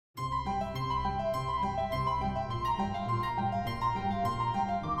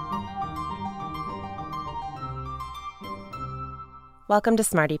Welcome to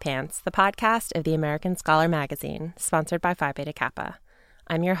Smarty Pants, the podcast of the American Scholar magazine, sponsored by Phi Beta Kappa.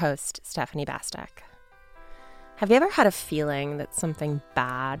 I'm your host, Stephanie Bastek. Have you ever had a feeling that something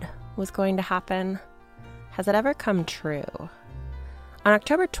bad was going to happen? Has it ever come true? On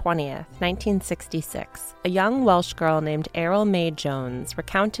October 20th, 1966, a young Welsh girl named Eryl May Jones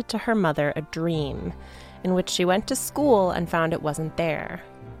recounted to her mother a dream in which she went to school and found it wasn't there.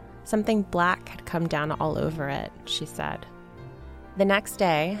 Something black had come down all over it, she said. The next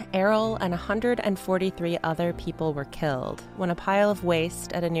day, Eryl and 143 other people were killed when a pile of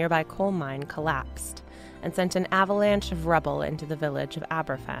waste at a nearby coal mine collapsed and sent an avalanche of rubble into the village of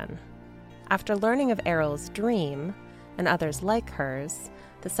Aberfan. After learning of Eryl's dream, and others like hers,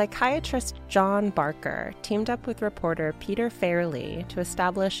 the psychiatrist John Barker teamed up with reporter Peter Fairley to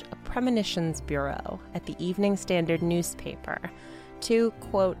establish a premonitions bureau at the Evening Standard newspaper to,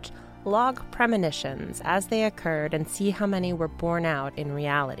 quote, log premonitions as they occurred and see how many were borne out in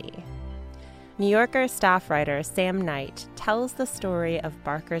reality. New Yorker staff writer Sam Knight tells the story of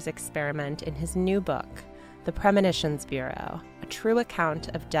Barker's experiment in his new book, The Premonitions Bureau, a true account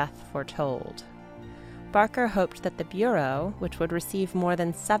of death foretold. Barker hoped that the Bureau, which would receive more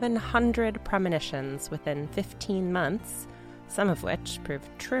than 700 premonitions within 15 months, some of which proved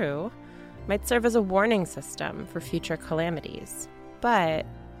true, might serve as a warning system for future calamities. But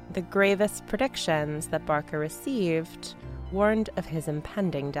the gravest predictions that Barker received warned of his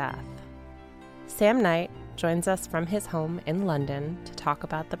impending death. Sam Knight joins us from his home in London to talk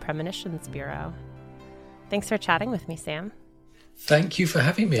about the Premonitions Bureau. Thanks for chatting with me, Sam. Thank you for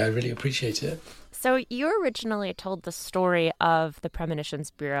having me. I really appreciate it. So you originally told the story of the Premonitions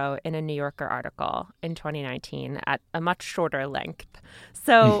Bureau in a New Yorker article in 2019 at a much shorter length.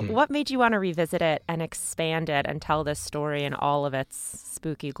 So what made you want to revisit it and expand it and tell this story in all of its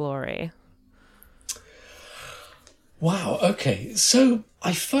spooky glory? Wow, okay. So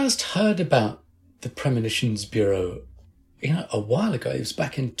I first heard about the Premonitions Bureau, a while ago. It was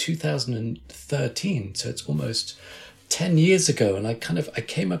back in 2013, so it's almost 10 years ago. And I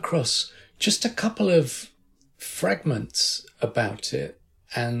came across just a couple of fragments about it.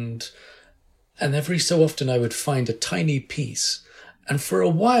 And every so often I would find a tiny piece. And for a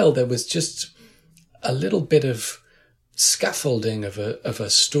while there was just a little bit of scaffolding of a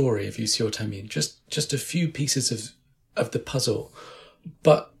story, if you see what I mean. Just a few pieces of the puzzle.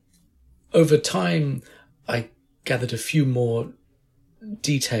 But over time I gathered a few more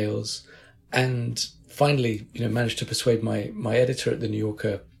details and finally, managed to persuade my editor at the New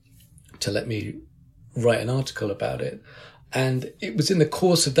Yorker to let me write an article about it. And it was in the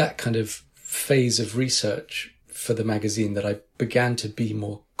course of that kind of phase of research for the magazine that I began to be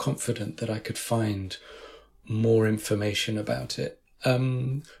more confident that I could find more information about it.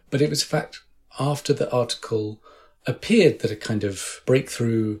 But it was in fact after the article appeared that a kind of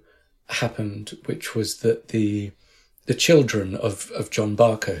breakthrough happened, which was that the children of John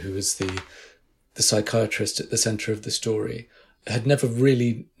Barker, who was the psychiatrist at the centre of the story, had never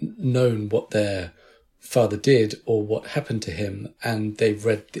really known what their father did or what happened to him. And they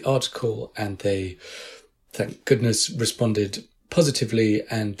read the article and they, thank goodness, responded positively.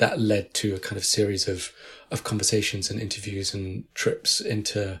 And that led to a kind of series of conversations and interviews and trips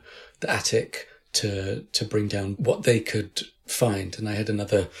into the attic to bring down what they could find. And I had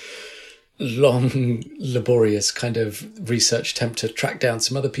another long, laborious kind of research attempt to track down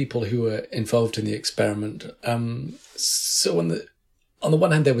some other people who were involved in the experiment. So on the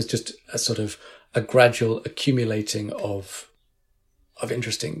one hand, there was just a sort of a gradual accumulating of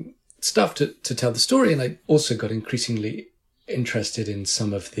interesting stuff to tell the story. And I also got increasingly interested in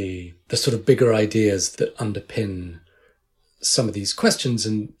some of the sort of bigger ideas that underpin some of these questions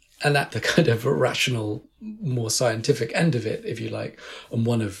and at the kind of rational, more scientific end of it, if you like. And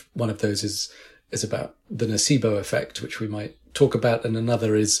one of those is about the nocebo effect, which we might talk about. And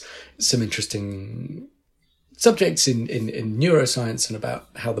another is some interesting subjects in neuroscience and about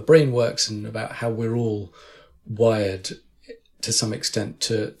how the brain works and about how we're all wired to some extent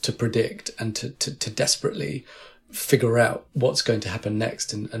to predict and to desperately figure out what's going to happen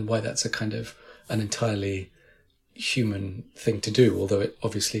next and why that's a kind of an entirely human thing to do, although it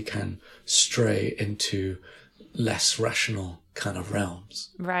obviously can stray into less rational kind of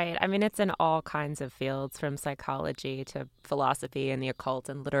realms. Right. I mean, it's in all kinds of fields, from psychology to philosophy and the occult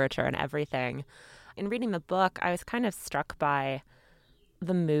and literature and everything. In reading the book, I was kind of struck by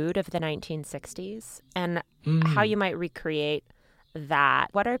the mood of the 1960s and how you might recreate that.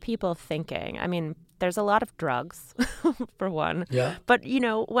 What are people thinking? I mean, there's a lot of drugs, for one. Yeah. But,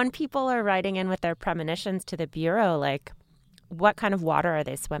 when people are writing in with their premonitions to the Bureau, like, what kind of water are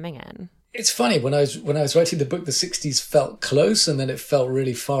they swimming in? It's funny, when I was writing the book, the 60s felt close, and then it felt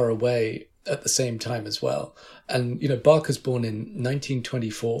really far away at the same time as well. And Barker's born in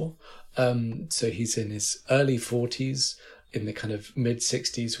 1924, so he's in his early 40s, in the kind of mid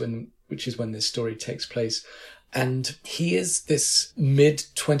 60s, which is when this story takes place. And he is this mid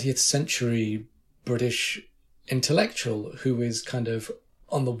 20th century British intellectual who is kind of,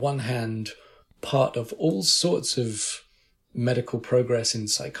 on the one hand, part of all sorts of medical progress in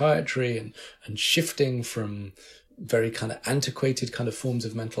psychiatry and shifting from very kind of antiquated kind of forms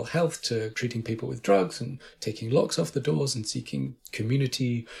of mental health to treating people with drugs and taking locks off the doors and seeking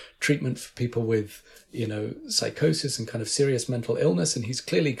community treatment for people with, psychosis and kind of serious mental illness. And he's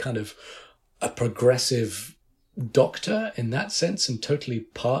clearly kind of a progressive doctor in that sense, and totally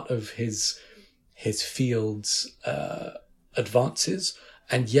part of his field's advances.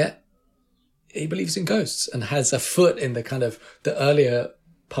 And yet he believes in ghosts and has a foot in the kind of the earlier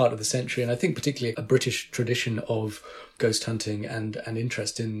part of the century, and I think particularly a British tradition of ghost hunting and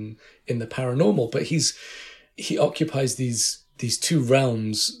interest in the paranormal. But he occupies these two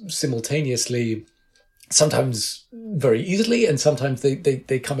realms simultaneously, sometimes very easily, and sometimes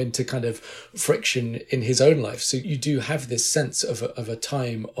they come into kind of friction in his own life. So you do have this sense of a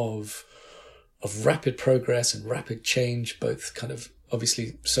time of rapid progress and rapid change, both kind of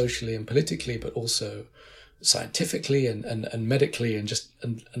obviously socially and politically, but also scientifically and medically,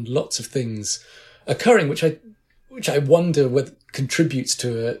 and lots of things occurring, which I wonder what contributes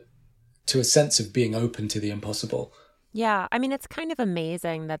to a sense of being open to the impossible. Yeah, I mean, it's kind of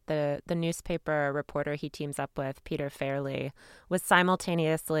amazing that the newspaper reporter he teams up with, Peter Fairley, was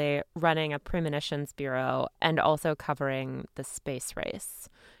simultaneously running a premonitions bureau and also covering the space race.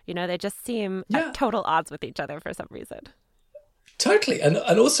 They just seem at total odds with each other for some reason. Totally. And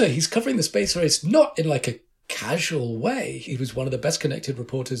also he's covering the space race not in like a casual way. He was one of the best connected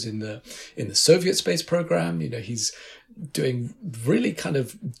reporters in the Soviet space program. He's doing really kind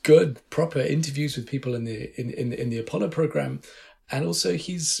of good, proper interviews with people in the Apollo program. And also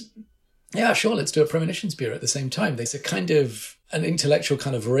he's, sure, let's do a premonitions bureau at the same time. There's a kind of an intellectual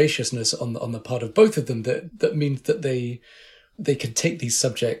kind of voraciousness on the part of both of them that means that they can take these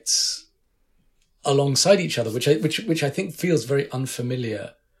subjects alongside each other, which I think feels very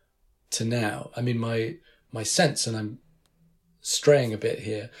unfamiliar to now. I mean, my sense, and I'm straying a bit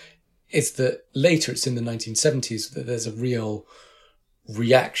here, is that later, it's in the 1970s, that there's a real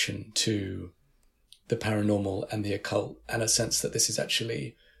reaction to the paranormal and the occult, and a sense that this is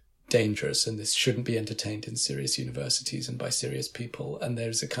actually dangerous and this shouldn't be entertained in serious universities and by serious people. And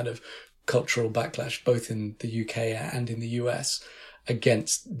there's a kind of cultural backlash, both in the UK and in the US,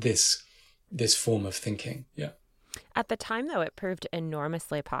 against this form of thinking. Yeah. At the time, though, it proved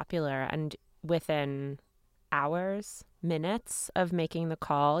enormously popular, and within hours, minutes of making the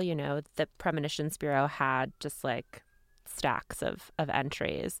call, the Premonitions Bureau had just like stacks of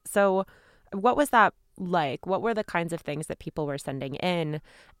entries. So what was that like? What were the kinds of things that people were sending in?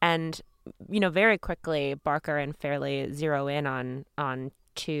 And, very quickly, Barker and Fairley zero in on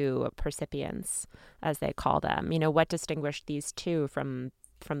two percipients, as they call them. What distinguished these two from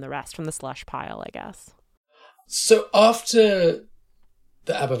the rest, from the slush pile, I guess? So after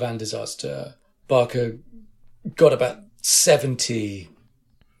the Aberfan disaster, Barker got about 70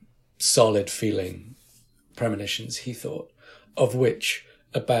 solid feeling premonitions, he thought, of which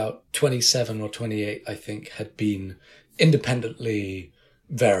about 27 or 28, I think, had been independently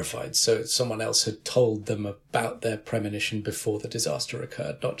verified. So someone else had told them about their premonition before the disaster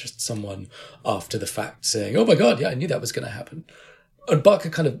occurred, not just someone after the fact saying, oh my God, yeah, I knew that was going to happen. And Barker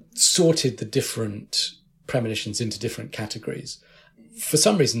kind of sorted the different premonitions into different categories. For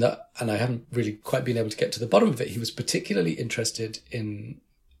some reason, and I haven't really quite been able to get to the bottom of it, he was particularly interested in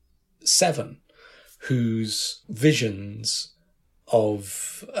 7, whose visions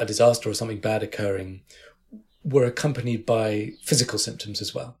of a disaster or something bad occurring were accompanied by physical symptoms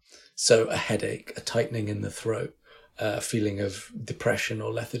as well. So a headache, a tightening in the throat, a feeling of depression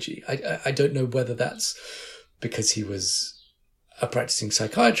or lethargy. I don't know whether that's because he was a practicing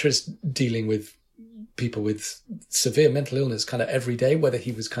psychiatrist dealing with people with severe mental illness kind of every day, whether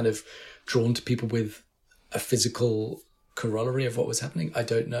he was kind of drawn to people with a physical corollary of what was happening. I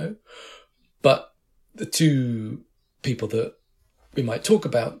don't know. But the two people that we might talk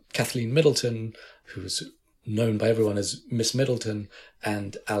about, Kathleen Middleton, who was known by everyone as Miss Middleton,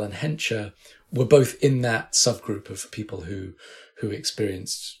 and Alan Hencher, were both in that subgroup of people who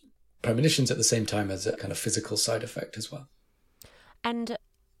experienced premonitions at the same time as a kind of physical side effect as well. And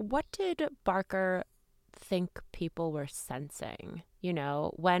what did Barker think people were sensing?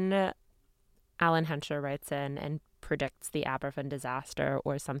 When Alan Hencher writes in and predicts the Aberfan disaster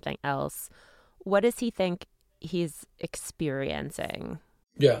or something else. What does he think he's experiencing?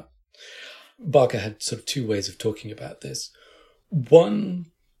 Yeah. Barker had sort of two ways of talking about this. One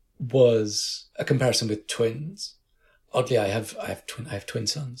was a comparison with twins. Oddly, I have twin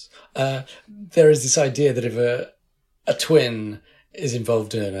sons. There is this idea that if a twin is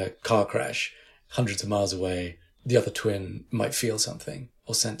involved in a car crash hundreds of miles away, the other twin might feel something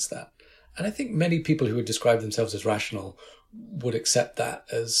or sense that. And I think many people who would describe themselves as rational would accept that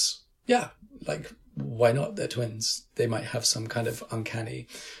as, yeah, like, why not? They're twins. They might have some kind of uncanny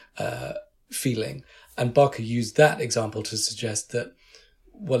feeling. And Barker used that example to suggest that,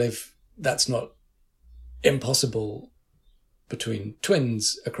 well, if that's not impossible between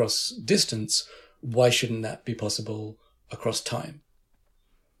twins across distance, why shouldn't that be possible across time?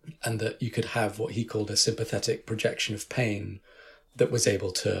 And that you could have what he called a sympathetic projection of pain that was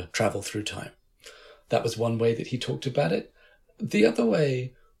able to travel through time. That was one way that he talked about it. The other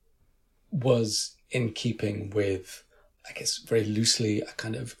way was in keeping with, I guess, very loosely, a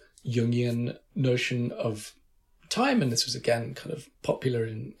kind of Jungian notion of time. And this was, again, kind of popular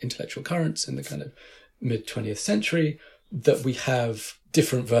in intellectual currents in the kind of mid-20th century, that we have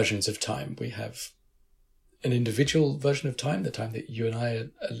different versions of time. We have an individual version of time, the time that you and I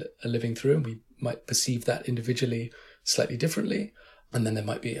are living through, and we might perceive that individually slightly differently. And then there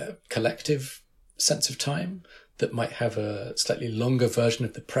might be a collective sense of time that might have a slightly longer version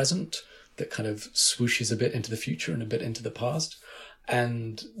of the present that kind of swooshes a bit into the future and a bit into the past.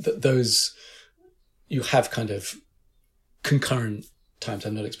 And those, you have kind of concurrent times.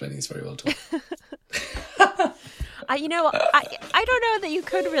 I'm not explaining this very well at all. I don't know that you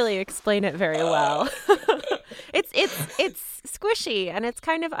could really explain it very well. It's squishy and it's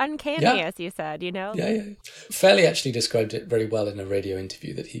kind of uncanny, as you said, Yeah. Fairley actually described it very well in a radio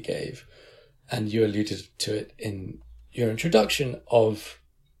interview that he gave. And you alluded to it in your introduction of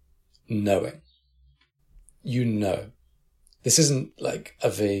knowing. You know. This isn't like a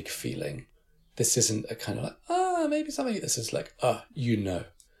vague feeling. This isn't a kind of like, maybe something. This is like, you know.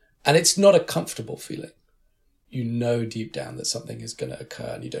 And it's not a comfortable feeling. You know deep down that something is going to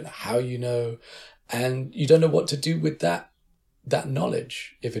occur and you don't know how you know. And you don't know what to do with that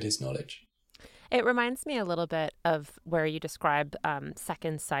knowledge, if it is knowledge. It reminds me a little bit of where you describe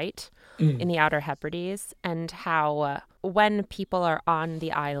second sight in the Outer Hebrides, and how when people are on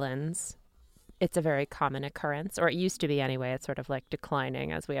the islands, it's a very common occurrence, or it used to be anyway. It's sort of like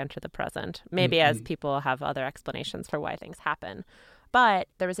declining as we enter the present, maybe as people have other explanations for why things happen. But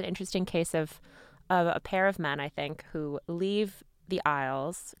there was an interesting case of a pair of men, I think, who leave the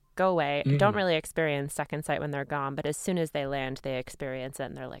Isles, go away, don't really experience second sight when they're gone, but as soon as they land, they experience it,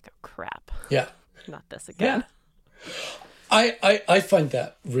 and they're like, oh, crap. Yeah. Not this again. Yeah. I find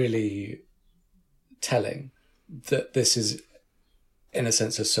that really telling, that this is, in a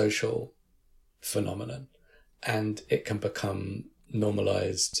sense, a social phenomenon, and it can become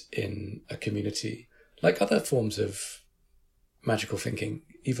normalized in a community like other forms of magical thinking,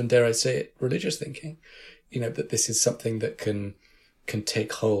 even, dare I say it, religious thinking, that this is something that can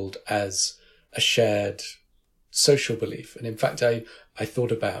take hold as a shared social belief. And in fact, I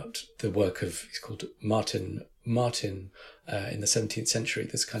thought about the work of, he's called Martin in the 17th century,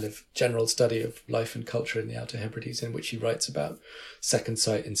 this kind of general study of life and culture in the Outer Hebrides, in which he writes about second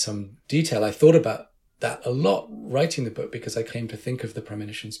sight in some detail. I thought about that a lot writing the book, because I came to think of the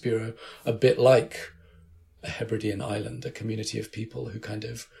Premonitions Bureau a bit like a Hebridean island, a community of people who kind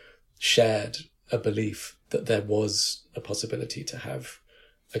of shared a belief that there was a possibility to have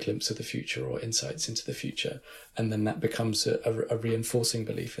a glimpse of the future or insights into the future. And then that becomes a reinforcing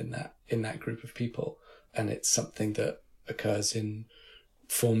belief in that group of people. And it's something that occurs in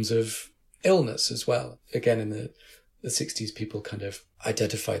forms of illness as well. Again, in the 60s, people kind of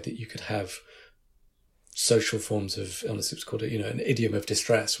identified that you could have social forms of illness. It was called an idiom of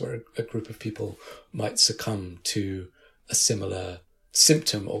distress, where a group of people might succumb to a similar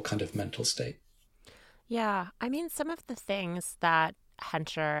symptom or kind of mental state. Yeah. I mean, some of the things that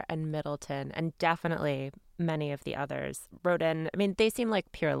Hensher and Middleton, and definitely many of the others, wrote in, I mean, they seem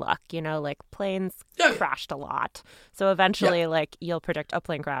like pure luck, like planes crashed a lot. So eventually, like, you'll predict a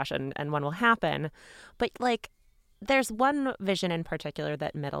plane crash and one will happen. But, like, there's one vision in particular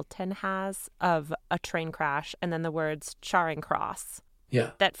that Middleton has of a train crash and then the words Charing Cross.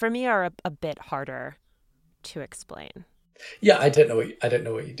 Yeah. That for me are a bit harder to explain. Yeah, I don't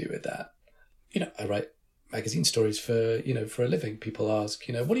know what you do with that. I write magazine stories for a living. People ask,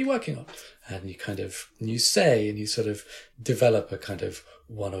 what are you working on? And you say, and you sort of develop a kind of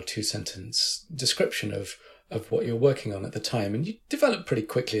 1 or 2 sentence description of what you're working on at the time. And you develop pretty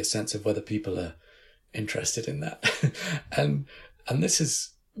quickly a sense of whether people are interested in that. and this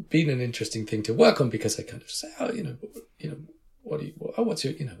has been an interesting thing to work on, because I kind of say,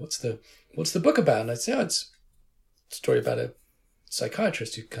 what's the book about? And I'd say, it's a story about a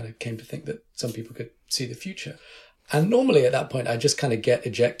psychiatrist who kind of came to think that some people could see the future. And normally at that point, I just kind of get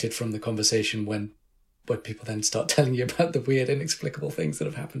ejected from the conversation when people then start telling you about the weird, inexplicable things that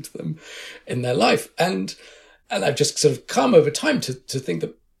have happened to them in their life. And I've just sort of come over time to think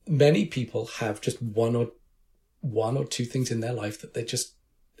that many people have just one or two things in their life that they just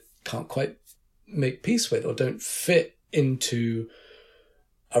can't quite make peace with, or don't fit into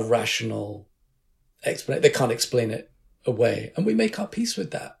a rational explanation. They can't explain it away. And we make our peace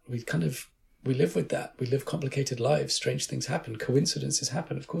with that. We live with that. We live complicated lives. Strange things happen. Coincidences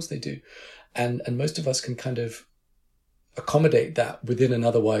happen. Of course they do. And most of us can kind of accommodate that within an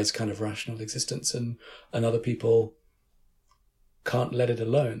otherwise kind of rational existence. And other people can't let it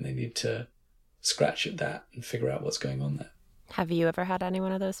alone. They need to scratch at that and figure out what's going on there. Have you ever had any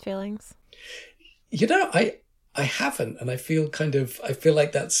one of those feelings? I haven't. And I feel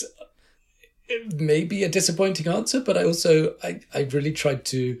like that's maybe a disappointing answer, but I really tried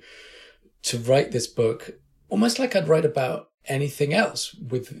to write this book almost like I'd write about anything else,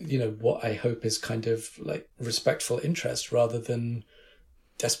 with, what I hope is kind of like respectful interest, rather than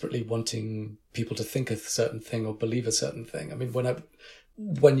desperately wanting people to think a certain thing or believe a certain thing. I mean,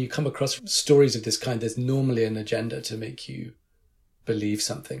 when you come across stories of this kind, there's normally an agenda to make you believe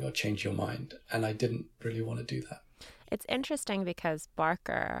something or change your mind. And I didn't really want to do that. It's interesting because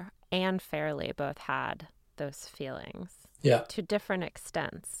Barker and Fairley both had those feelings. Yeah. To different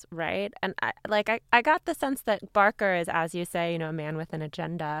extents, right? And I got the sense that Barker is, as you say, a man with an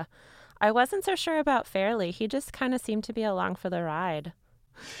agenda. I wasn't so sure about Fairley. He just kind of seemed to be along for the ride.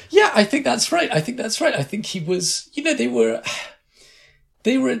 Yeah, I think that's right. I think he was, they were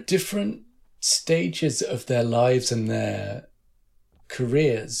at different stages of their lives and their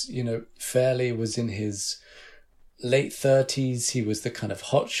careers. Fairley was in his late 30s. He was the kind of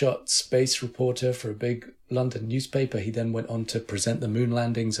hotshot space reporter for a big London newspaper. He then went on to present the moon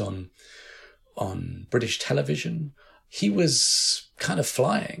landings on British television. He was kind of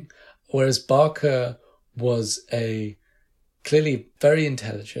flying, whereas Barker was a clearly very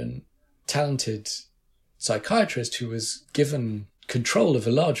intelligent, talented psychiatrist who was given control of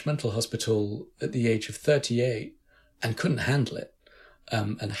a large mental hospital at the age of 38 and couldn't handle it,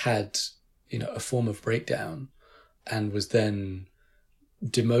 and had, a form of breakdown, and was then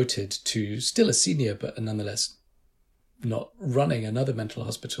demoted to still a senior, but nonetheless not running another mental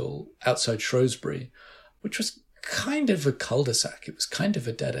hospital outside Shrewsbury, which was kind of a cul-de-sac. It was kind of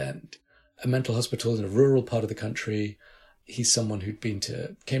a dead end. A mental hospital in a rural part of the country. He's someone who'd been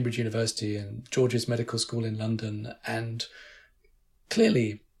to Cambridge University and George's Medical School in London, and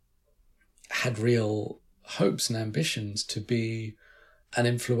clearly had real hopes and ambitions to be an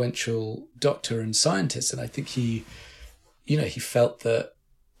influential doctor and scientist. And I think he felt that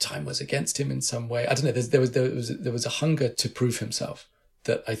time was against him in some way. I don't know. There was a hunger to prove himself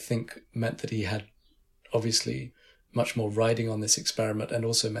that I think meant that he had obviously much more riding on this experiment, and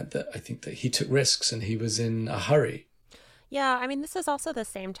also meant that I think that he took risks and he was in a hurry. Yeah, I mean, this is also the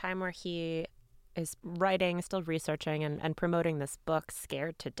same time where he is writing, still researching and promoting this book,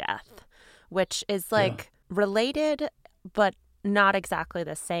 Scared to Death, which is related, but not exactly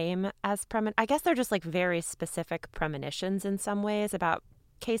the same as I guess they're just like very specific premonitions in some ways about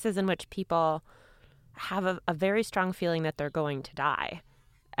cases in which people have a very strong feeling that they're going to die,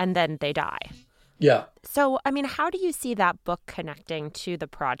 and then they die. Yeah. So, I mean, how do you see that book connecting to the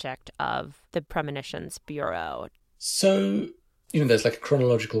project of the Premonitions Bureau? So, there's like a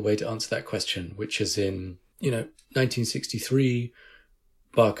chronological way to answer that question, which is in, 1963,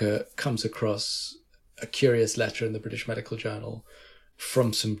 Barker comes across a curious letter in the British Medical Journal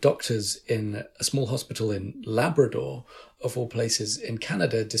from some doctors in a small hospital in Labrador, of all places, in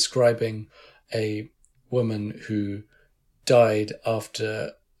Canada, describing a woman who died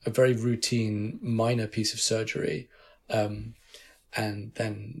after a very routine minor piece of surgery, and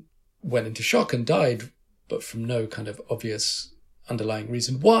then went into shock and died, but from no kind of obvious underlying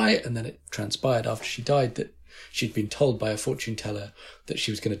reason why. And then it transpired after she died that she'd been told by a fortune teller that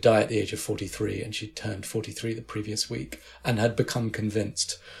she was going to die at the age of 43, and she'd turned 43 the previous week, and had become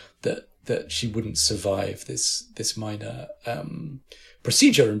convinced that she wouldn't survive this minor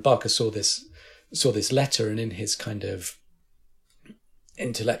procedure. And Barker saw this letter, and in his kind of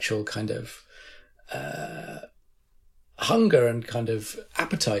intellectual kind of hunger and kind of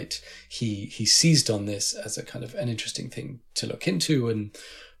appetite, he seized on this as a kind of an interesting thing to look into, and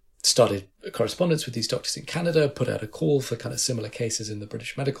started a correspondence with these doctors in Canada, put out a call for kind of similar cases in the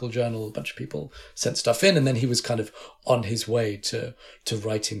British Medical Journal. A bunch of people sent stuff in, and then he was kind of on his way to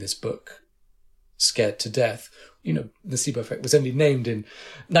writing this book, Scared to Death. Nocebo effect was only named in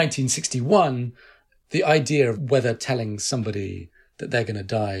 1961. The idea of whether telling somebody that they're going to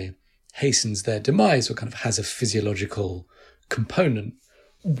die hastens their demise or kind of has a physiological component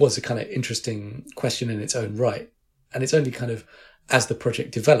was a kind of interesting question in its own right. And it's only kind of as the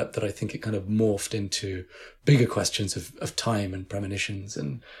project developed that I think it kind of morphed into bigger questions of time and premonitions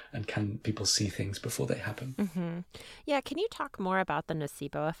and can people see things before they happen. Mm-hmm. Yeah, can you talk more about the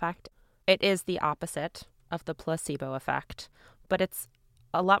nocebo effect? It is the opposite of the placebo effect, but it's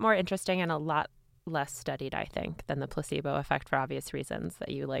a lot more interesting and a lot less studied, I think, than the placebo effect for obvious reasons that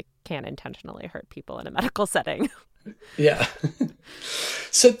you can't intentionally hurt people in a medical setting. Yeah.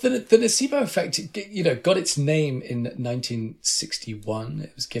 So the nocebo effect, got its name in 1961.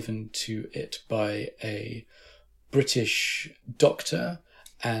 It was given to it by a British doctor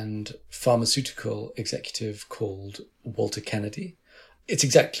and pharmaceutical executive called Walter Kennedy. It's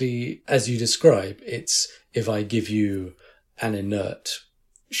exactly as you describe. It's if I give you an inert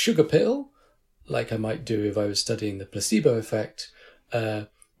sugar pill, like I might do if I was studying the placebo effect,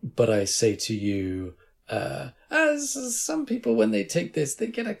 but I say to you, as some people, when they take this, they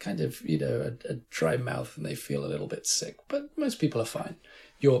get a kind of, a dry mouth and they feel a little bit sick, but most people are fine.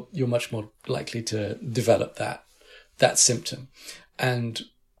 You're much more likely to develop that symptom. And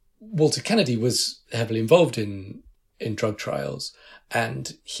Walter Kennedy was heavily involved in drug trials,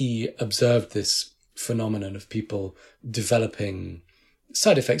 and he observed this phenomenon of people developing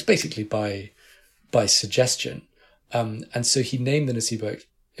side effects basically by suggestion. And so he named the nocebo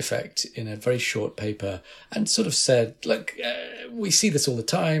effect in a very short paper and sort of said, look, we see this all the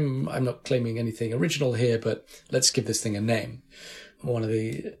time. I'm not claiming anything original here, but let's give this thing a name. One of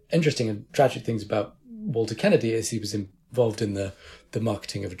the interesting and tragic things about Walter Kennedy is he was involved in the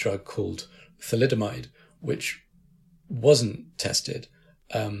marketing of a drug called thalidomide, which wasn't tested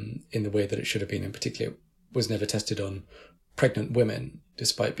in the way that it should have been. In particular, it was never tested on pregnant women,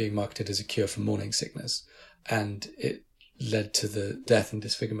 despite being marketed as a cure for morning sickness. And it led to the death and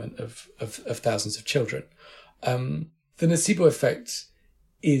disfigurement of thousands of children. The nocebo effect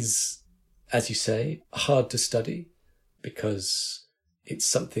is, as you say, hard to study because it's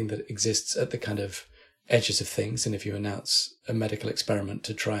something that exists at the kind of edges of things. And if you announce a medical experiment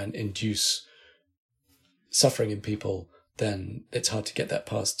to try and induce suffering in people, then it's hard to get that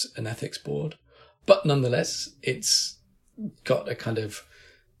past an ethics board. But nonetheless, it's got a kind of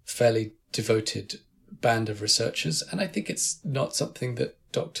fairly devoted band of researchers, and I think it's not something that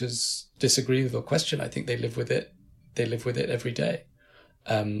doctors disagree with or question. I think they live with it. They live with it every day,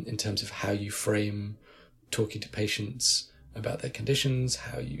 in terms of how you frame talking to patients about their conditions,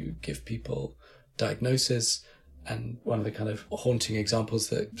 how you give people diagnosis. And one of the kind of haunting examples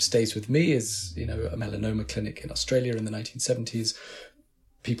that stays with me is, a melanoma clinic in Australia in the 1970s.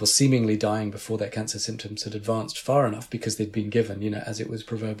 People seemingly dying before their cancer symptoms had advanced far enough because they'd been given, as it was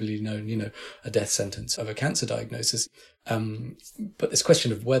proverbially known, a death sentence of a cancer diagnosis. But this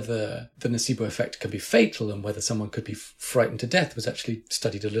question of whether the nocebo effect can be fatal and whether someone could be frightened to death was actually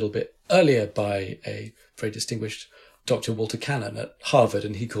studied a little bit earlier by a very distinguished Dr. Walter Cannon at Harvard,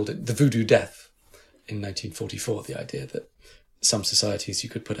 and he called it the voodoo death in 1944, the idea that some societies you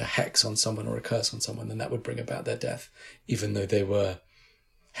could put a hex on someone or a curse on someone and that would bring about their death, even though they were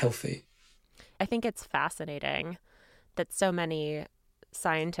healthy. I think it's fascinating that so many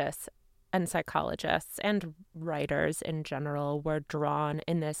scientists and psychologists and writers in general were drawn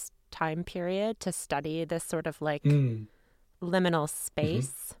in this time period to study this sort of liminal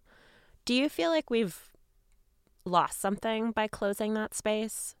space. Mm-hmm. Do you feel like we've lost something by closing that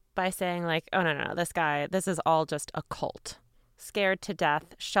space? By saying oh, no, this is all just a cult. Scared to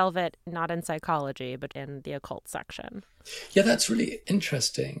death, shelve it, not in psychology, but in the occult section. Yeah, that's really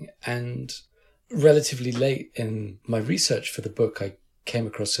interesting. And relatively late in my research for the book, I came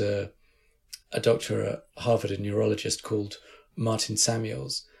across a doctor at Harvard, a neurologist called Martin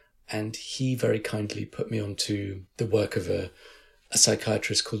Samuels, and he very kindly put me onto the work of a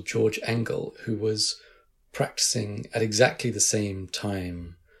psychiatrist called George Engel, who was practicing at exactly the same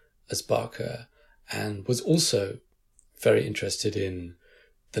time as Barker and was also very interested in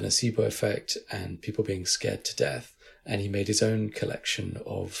the nocebo effect and people being scared to death. And he made his own collection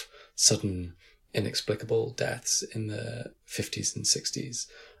of sudden, inexplicable deaths in the 50s and 60s.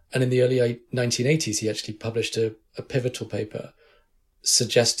 And in the early 1980s, he actually published a pivotal paper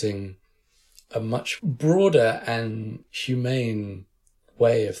suggesting a much broader and humane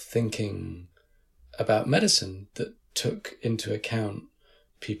way of thinking about medicine that took into account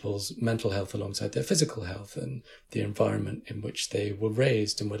people's mental health alongside their physical health and the environment in which they were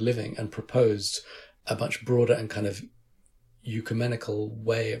raised and were living, and proposed a much broader and kind of ecumenical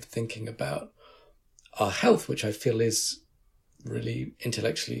way of thinking about our health, which I feel is really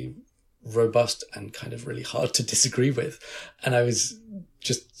intellectually robust and kind of really hard to disagree with. And I was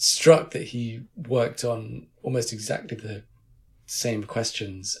just struck that he worked on almost exactly the same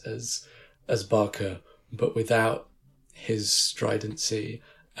questions as Barker, but without his stridency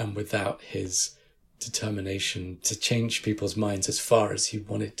and without his determination to change people's minds as far as he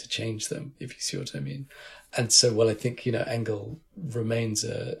wanted to change them, if you see what I mean. And so, well, I think, Engel remains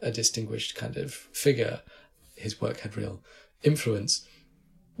a distinguished kind of figure. His work had real influence.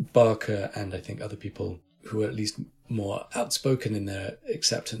 Barker and I think other people who were at least more outspoken in their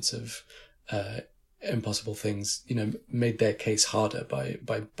acceptance of impossible things, made their case harder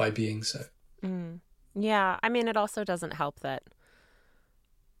by being so. Yeah, I mean, it also doesn't help that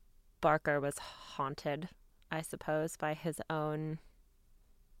Barker was haunted, I suppose, by his own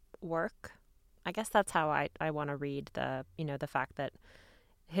work. I guess that's how I want to read the fact that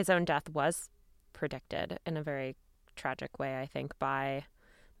his own death was predicted in a very tragic way, I think, by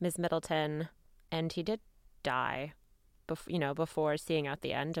Ms. Middleton, and he did die before seeing out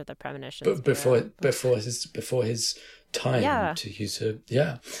the end of the premonitions. But before his time, to use her.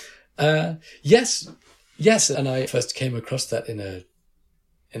 Yes, and I first came across that in a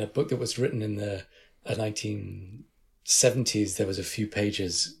book that was written in the 1970s. There was a few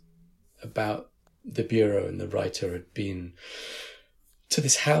pages about the Bureau, and the writer had been to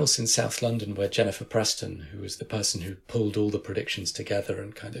this house in South London where Jennifer Preston, who was the person who pulled all the predictions together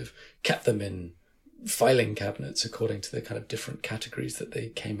and kind of kept them in filing cabinets according to the kind of different categories that they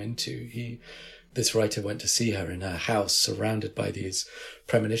came into. This writer went to see her in her house surrounded by these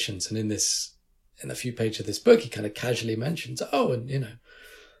premonitions. And in a few pages of this book, he kind of casually mentions,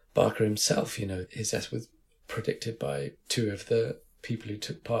 Barker himself, his death was predicted by two of the people who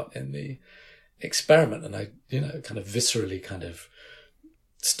took part in the experiment. And I, kind of viscerally kind of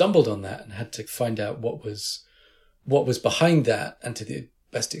stumbled on that and had to find out what was behind that, and to the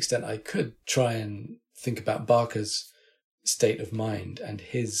best extent I could try and think about Barker's state of mind and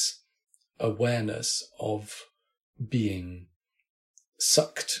his awareness of being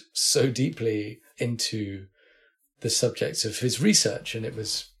sucked so deeply into the subjects of his research. And it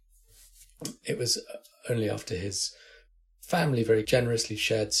was only after his family very generously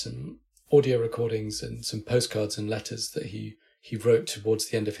shared some audio recordings and some postcards and letters that he wrote towards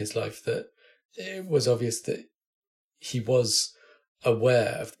the end of his life that it was obvious that he was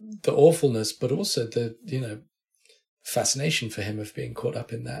aware of the awfulness, but also the, fascination for him of being caught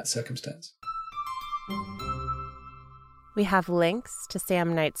up in that circumstance. We have links to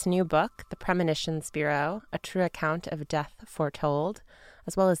Sam Knight's new book, The Premonitions Bureau, A True Account of Death Foretold,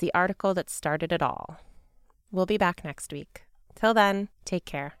 as well as the article that started it all. We'll be back next week. Till then, take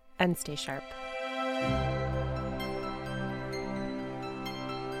care and stay sharp.